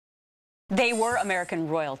They were American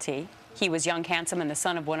royalty. He was young, handsome, and the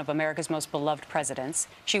son of one of America's most beloved presidents.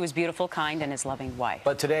 She was beautiful, kind, and his loving wife.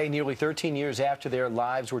 But today, nearly 13 years after their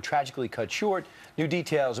lives were tragically cut short, new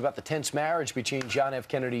details about the tense marriage between John F.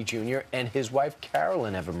 Kennedy Jr. and his wife,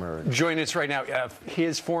 Carolyn, have emerged. Joining us right now,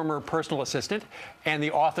 his former personal assistant and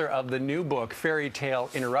the author of the new book, Fairy Tale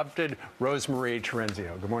Interrupted, RoseMarie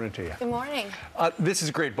Terenzio. Good morning to you. Good morning. This is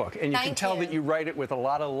a great book, and you can tell that you write it with a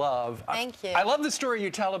lot of love. Thank you. I love the story you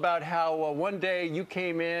tell about how one day you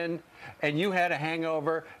came in and you had a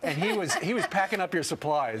hangover, and he was packing up your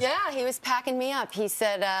supplies. Yeah, he was packing me up. He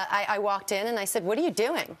said, I walked in and I said, "What are you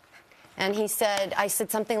doing?" And he said, I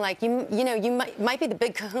said something like, you know, you might be the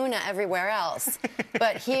big kahuna everywhere else,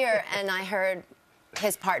 but here, and I heard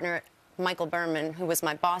his partner, Michael Berman, who was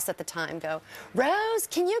my boss at the time, go, "Rose,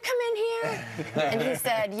 can you come in here?" And he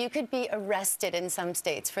said, "You could be arrested in some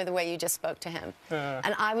states for the way you just spoke to him."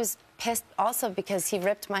 And I was pissed also because he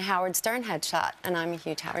ripped my Howard Stern headshot, and I'm a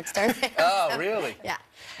huge Howard Stern fan. Oh, really? Yeah.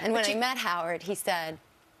 And when I met Howard, he said,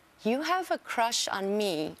 "You have a crush on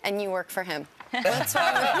me, and you work for him. What's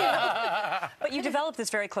wrong with you?" But you developed this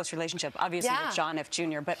very close relationship, obviously with John F.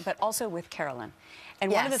 Jr., but also with Carolyn.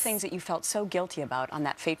 And one of the things that you felt so guilty about on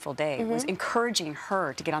that fateful day was encouraging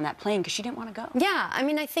her to get on that plane because she didn't want to go. Yeah, I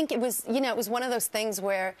mean, I think it was, you know, it was one of those things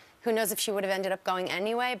where who knows if she would have ended up going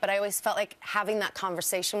anyway, but I always felt like having that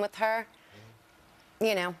conversation with her,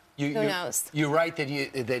 you know, who knows? You're right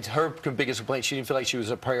that her biggest complaint, she didn't feel like she was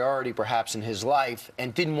a priority perhaps in his life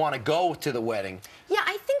and didn't want to go to the wedding. Yeah,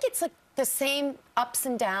 I think it's like the same ups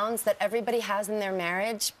and downs that everybody has in their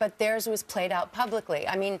marriage, but theirs was played out publicly.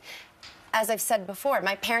 I mean, as I've said before,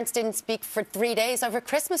 my parents didn't speak for 3 days over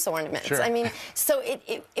Christmas ornaments. Sure. I mean, so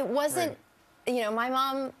it wasn't, you know, my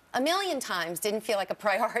mom a million times didn't feel like a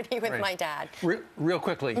priority with my dad. Real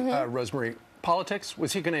quickly, RoseMarie, politics,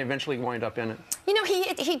 was he going to eventually wind up in it? You know,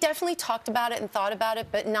 he definitely talked about it and thought about it,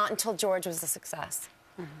 but not until George was a success.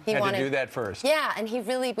 He had to do that first. Yeah, and he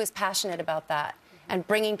really was passionate about that and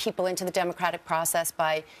bringing people into the democratic process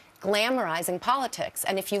by glamorizing politics.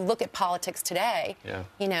 And if you look at politics today,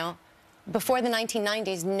 you know, before the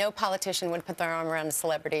 1990s, no politician would put their arm around a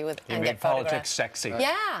celebrity and get photographed. Politics sexy.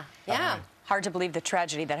 Yeah, yeah. Hard to believe the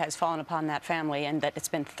tragedy that has fallen upon that family and that it's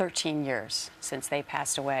been 13 years since they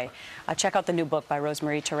passed away. Check out the new book by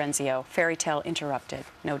RoseMarie Terenzio, Fairy Tale Interrupted,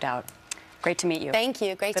 no doubt. Great to meet you. Thank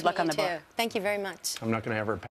you. Great to meet you, Good luck on the book. Thank you very much. I'm not going to ever